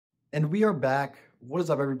And we are back. What is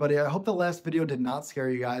up, everybody? I hope the last video did not scare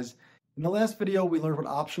you guys. In the last video, we learned what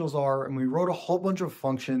optionals are, and we wrote a whole bunch of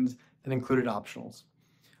functions that included optionals.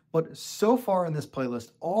 But so far in this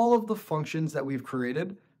playlist, all of the functions that we've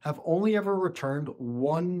created have only ever returned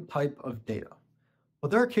one type of data. But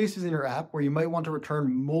there are cases in your app where you might want to return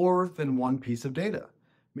more than one piece of data.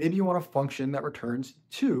 Maybe you want a function that returns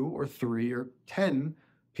 2 or 3 or 10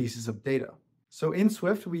 pieces of data. So in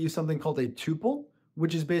Swift, we use something called a tuple,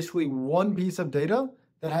 which is basically one piece of data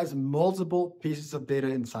that has multiple pieces of data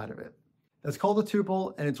inside of it. That's called a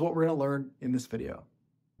tuple, and it's what we're going to learn in this video.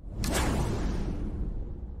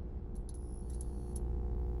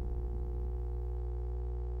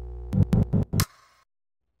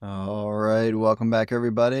 All right, welcome back,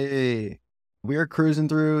 everybody. We are cruising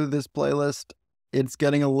through this playlist. It's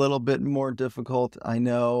getting a little bit more difficult, I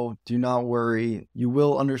know. Do not worry. You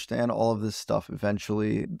will understand all of this stuff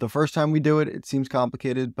eventually. The first time we do it, it seems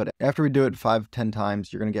complicated, but after we do it 5-10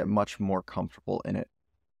 times, you're going to get much more comfortable in it.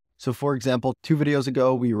 So for example, 2 videos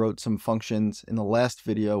ago, we wrote some functions. In the last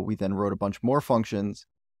video, we then wrote a bunch more functions.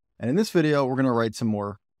 And in this video, we're going to write some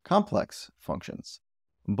more complex functions.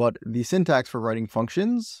 But the syntax for writing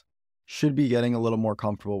functions should be getting a little more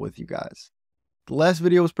comfortable with you guys. The last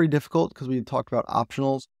video was pretty difficult because we talked about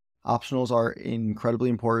optionals. Optionals are incredibly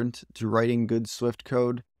important to writing good Swift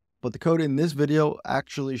code, but the code in this video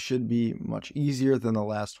actually should be much easier than the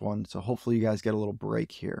last one. So hopefully you guys get a little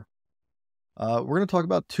break here. We're going to talk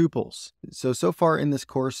about tuples. So far in this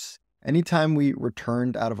course, anytime we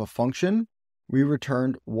returned out of a function, we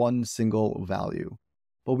returned one single value.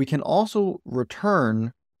 But we can also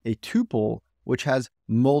return a tuple which has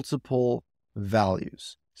multiple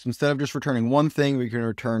values. So instead of just returning one thing, we can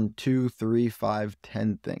return 2, 3, 5,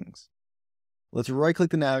 10 things. Let's right-click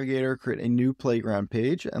the navigator, create a new playground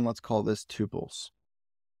page, and let's call this tuples.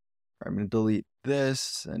 I'm going to delete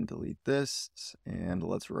this, and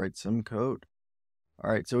let's write some code. All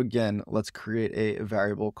right, so again, let's create a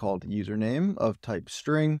variable called username of type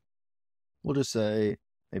string. We'll just say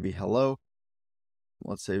maybe hello.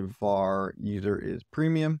 Let's say var user is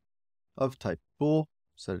premium of type bool,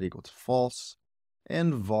 set it equal to false,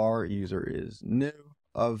 and var user is new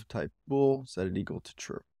of type bool, set it equal to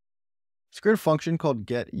true. Let's create a function called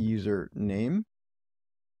get username.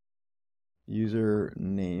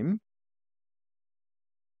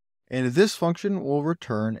 And this function will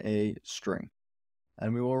return a string,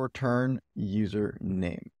 and we will return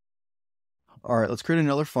username. All right, let's create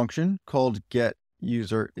another function called get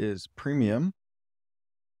user is premium.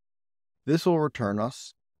 This will return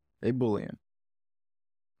us a Boolean,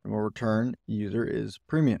 and we'll return user is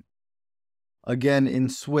premium. Again, in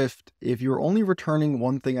Swift, if you're only returning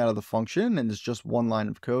one thing out of the function and it's just one line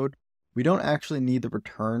of code, we don't actually need the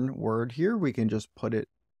return word here. We can just put it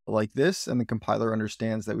like this, and the compiler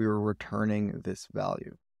understands that we were returning this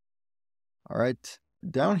value. All right,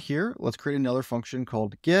 down here, let's create another function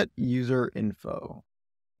called get user info.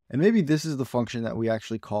 And maybe this is the function that we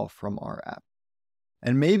actually call from our app.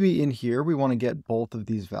 And maybe in here, we want to get both of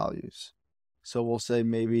these values. So we'll say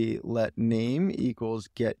maybe let name equals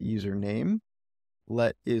get username,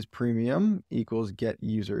 let is premium equals get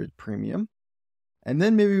user is premium. And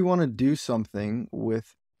then maybe we want to do something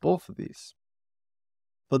with both of these.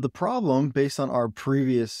 But the problem based on our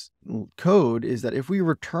previous code is that if we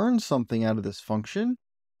return something out of this function,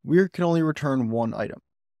 we can only return one item.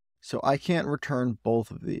 So I can't return both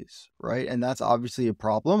of these, right? And that's obviously a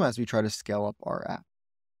problem as we try to scale up our app.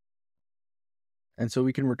 And so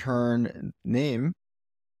we can return name,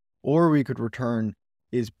 or we could return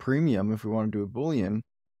is premium if we want to do a Boolean.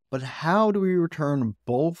 But how do we return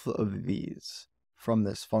both of these from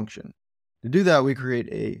this function? To do that, we create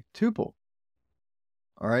a tuple.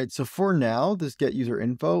 All right, so for now, this get user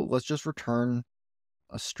info, let's just return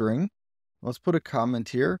a string. Let's put a comment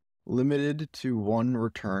here, limited to one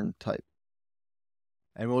return type.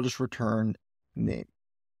 And we'll just return name.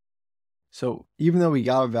 So even though we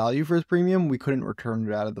got a value for his premium, we couldn't return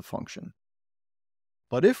it out of the function.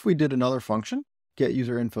 But if we did another function, get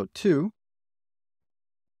user info 2,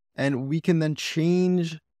 and we can then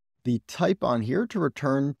change the type on here to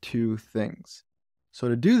return 2 things. So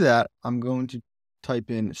to do that, I'm going to type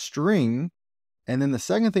in string, and then the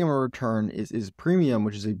second thing I'm going to return is premium,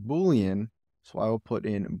 which is a Boolean. So I will put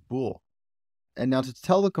in bool. And now to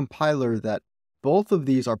tell the compiler that both of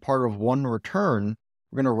these are part of one return,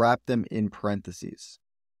 we're going to wrap them in parentheses.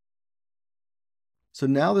 So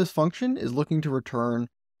now this function is looking to return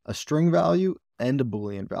a string value and a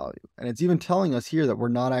Boolean value. And it's even telling us here that we're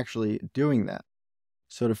not actually doing that.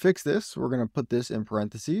 So to fix this, we're going to put this in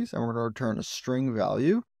parentheses, and we're going to return a string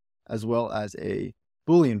value as well as a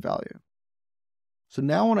Boolean value. So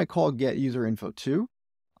now when I call get user info 2,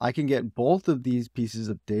 I can get both of these pieces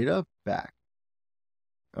of data back.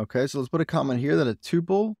 Okay, so let's put a comment here that a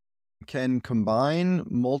tuple can combine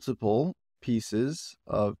multiple pieces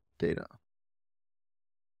of data.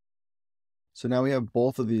 So now we have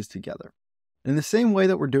both of these together. In the same way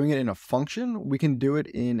that we're doing it in a function, we can do it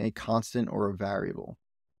in a constant or a variable.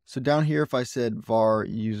 So down here, if I said var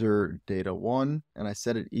user data1 and I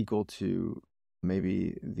set it equal to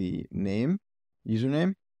maybe the name,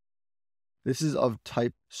 username, this is of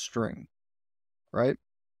type string, right?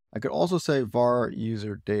 I could also say var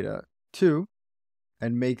user data2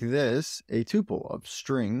 and make this a tuple of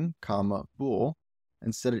string, comma, bool,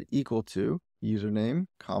 and set it equal to username,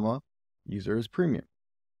 comma, user is premium.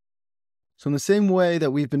 So in the same way that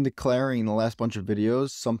we've been declaring in the last bunch of videos,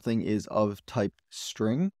 something is of type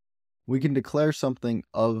string, we can declare something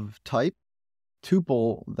of type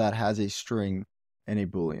tuple that has a string and a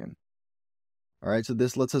boolean. All right, so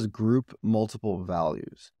this lets us group multiple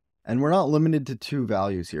values. And we're not limited to 2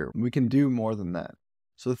 values here. We can do more than that.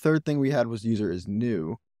 So the third thing we had was user is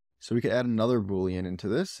new. So we could add another boolean into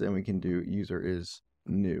this, and we can do user is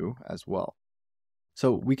new as well.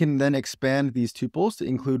 So we can then expand these tuples to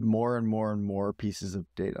include more and more and more pieces of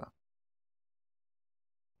data.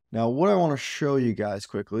 Now, what I want to show you guys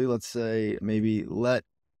quickly, let's say maybe let's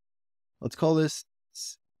call this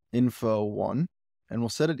info1, and we'll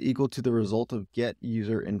set it equal to the result of get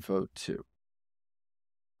user info2.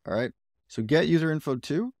 All right, so get user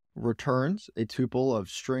info2 returns a tuple of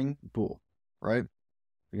string bool, right?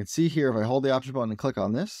 You can see here, if I hold the option button and click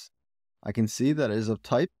on this, I can see that it is of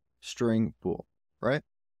type string bool, right?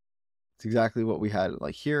 It's exactly what we had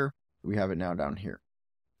like here. We have it now down here.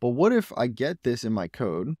 But what if I get this in my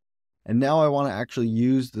code and now I want to actually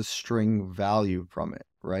use the string value from it,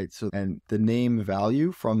 right? So, and the name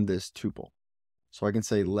value from this tuple. So I can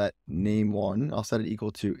say let name1, I'll set it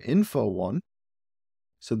equal to info1.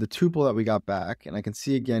 So the tuple that we got back, and I can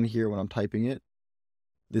see again here when I'm typing it,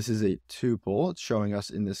 this is a tuple. It's showing us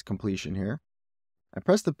in this completion here. I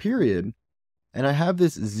press the period and I have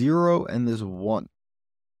this 0 and this 1.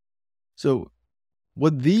 So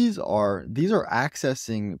what these are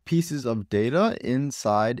accessing pieces of data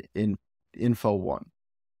inside in info1.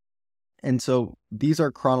 And so these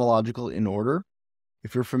are chronological in order.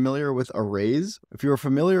 If you're familiar with arrays,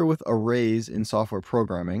 in software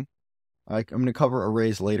programming, I'm going to cover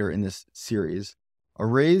arrays later in this series.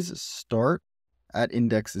 Arrays start at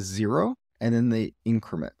index 0 and then they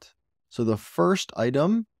increment. So the first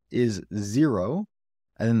item is 0,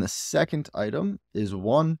 and then the second item is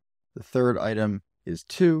 1, the third item is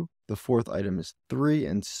 2, the fourth item is 3,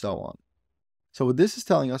 and so on. So what this is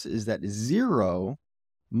telling us is that 0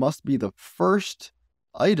 must be the first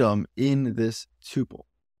item in this tuple.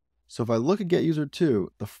 So if I look at get user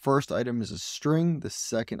 2, the first item is a string, the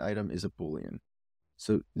second item is a boolean.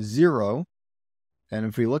 So 0, and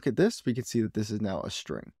if we look at this, we can see that this is now a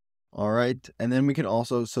string. All right, and then we can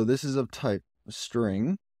also, so this is of type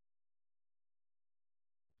string.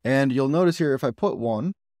 And you'll notice here, if I put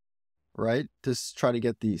 1, right, to try to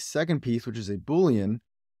get the second piece, which is a boolean,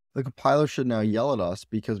 the compiler should now yell at us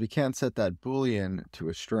because we can't set that boolean to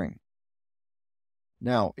a string.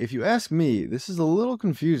 Now, if you ask me, this is a little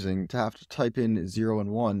confusing to have to type in 0 and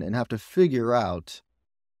 1 and have to figure out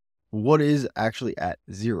what is actually at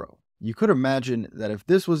 0. You could imagine that if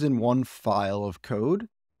this was in one file of code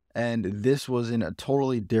and this was in a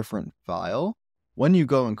totally different file, when you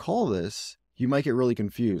go and call this, you might get really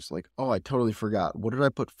confused. Like, oh, I totally forgot. What did I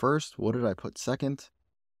put first? What did I put second?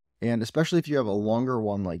 And especially if you have a longer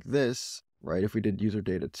one like this, right? If we did user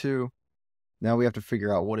data 2, now we have to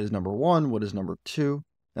figure out what is number 1, what is number 2.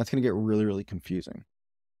 That's going to get really, really confusing.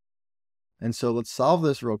 And so let's solve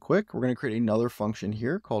this real quick. We're going to create another function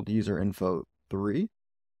here called userinfo3.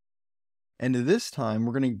 And this time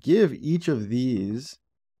we're going to give each of these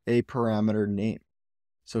a parameter name.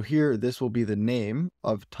 So here, this will be the name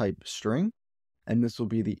of type string, and this will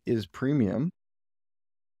be the isPremium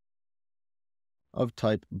of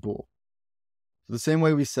type bool. So the same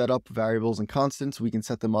way we set up variables and constants, we can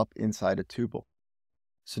set them up inside a tuple.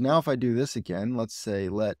 So now if I do this again, let's say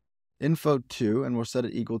let info2, and we'll set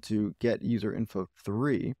it equal to get user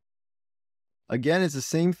info3. Again, it's the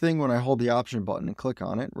same thing when I hold the option button and click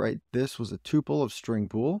on it, right? This was a tuple of string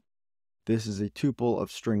bool. This is a tuple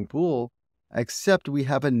of string bool, except we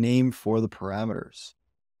have a name for the parameters.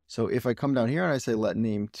 So if I come down here and I say let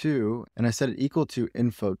name2, and I set it equal to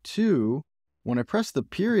info2, when I press the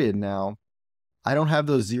period now, I don't have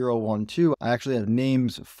those 0, 1, 2. I actually have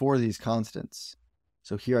names for these constants.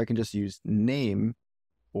 So here I can just use name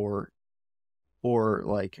or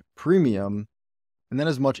like premium And that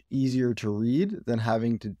is much easier to read than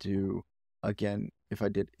having to do, again, if I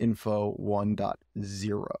did info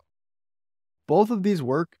 1.0. Both of these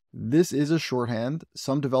work. This is a shorthand.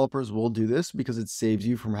 Some developers will do this because it saves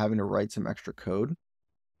you from having to write some extra code.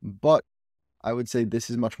 But I would say this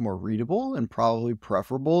is much more readable and probably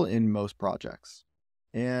preferable in most projects.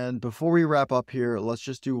 And before we wrap up here, let's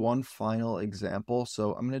just do one final example.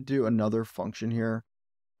 So I'm going to do another function here.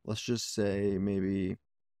 Let's just say maybe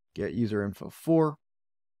get user info 4.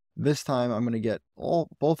 This time I'm going to get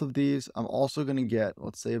both of these. I'm also going to get,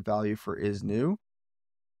 let's say, a value for is new.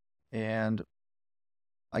 And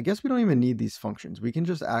I guess we don't even need these functions. We can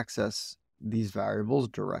just access these variables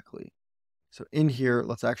directly. So in here,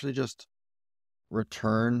 let's actually just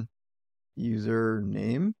return user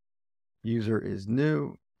name, user is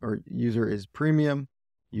new, or user is premium,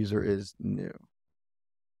 user is new.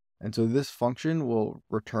 And so this function will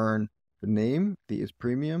return the name, the is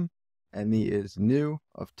premium, and the is new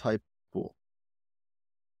of type bool.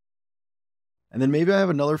 And then maybe I have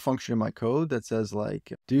another function in my code that says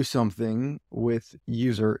like do something with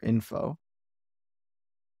user info.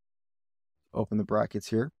 Open the brackets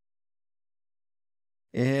here.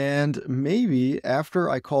 And maybe after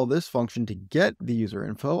I call this function to get the user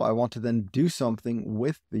info, I want to then do something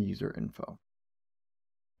with the user info.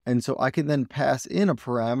 And so I can then pass in a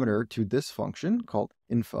parameter to this function called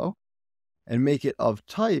info and make it of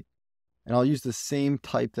type. And I'll use the same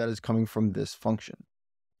type that is coming from this function.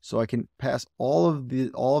 So I can pass all of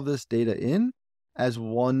this data in as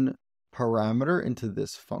one parameter into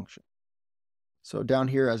this function. So down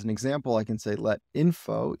here as an example, I can say let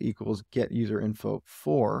info equals get user info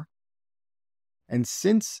 4. And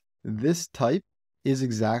since this type is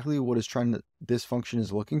exactly what this function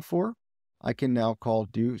is looking for, I can now call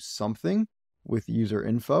do something with user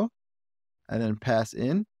info and then pass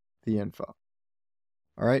in the info.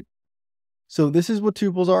 All right. So this is what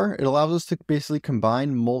tuples are. It allows us to basically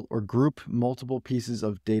combine or group multiple pieces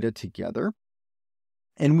of data together.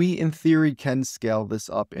 And we, in theory, can scale this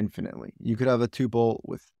up infinitely. You could have a tuple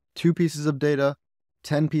with 2 pieces of data,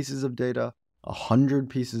 10 pieces of data, 100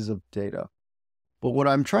 pieces of data. But what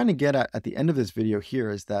I'm trying to get at the end of this video here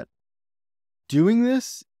is that doing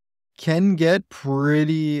this can get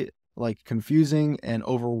pretty confusing and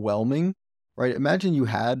overwhelming, right? Imagine you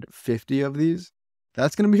had 50 of these.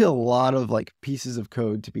 That's going to be a lot of pieces of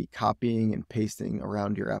code to be copying and pasting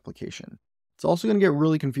around your application. It's also going to get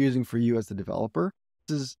really confusing for you as the developer.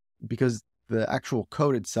 This is because the actual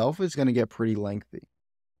code itself is going to get pretty lengthy.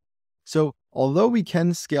 So although we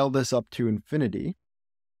can scale this up to infinity,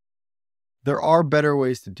 there are better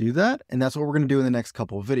ways to do that. And that's what we're going to do in the next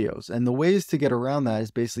couple of videos. And the ways to get around that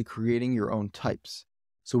is basically creating your own types.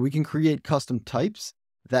 So we can create custom types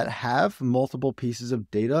that have multiple pieces of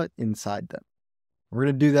data inside them. We're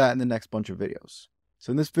going to do that in the next bunch of videos.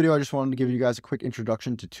 So in this video, I just wanted to give you guys a quick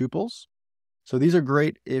introduction to tuples. So these are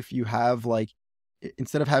great if you have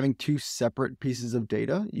instead of having 2 separate pieces of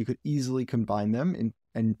data, you could easily combine them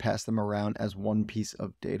and pass them around as one piece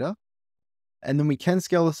of data. And then we can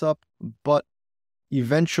scale this up, but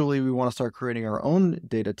eventually we want to start creating our own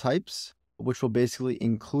data types, which will basically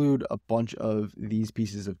include a bunch of these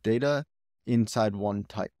pieces of data inside one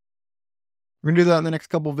type. We're going to do that in the next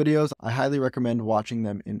couple of videos. I highly recommend watching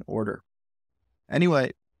them in order.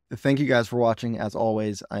 Anyway, thank you guys for watching. As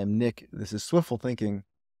always, I am Nick. This is Swiftful Thinking,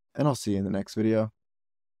 and I'll see you in the next video.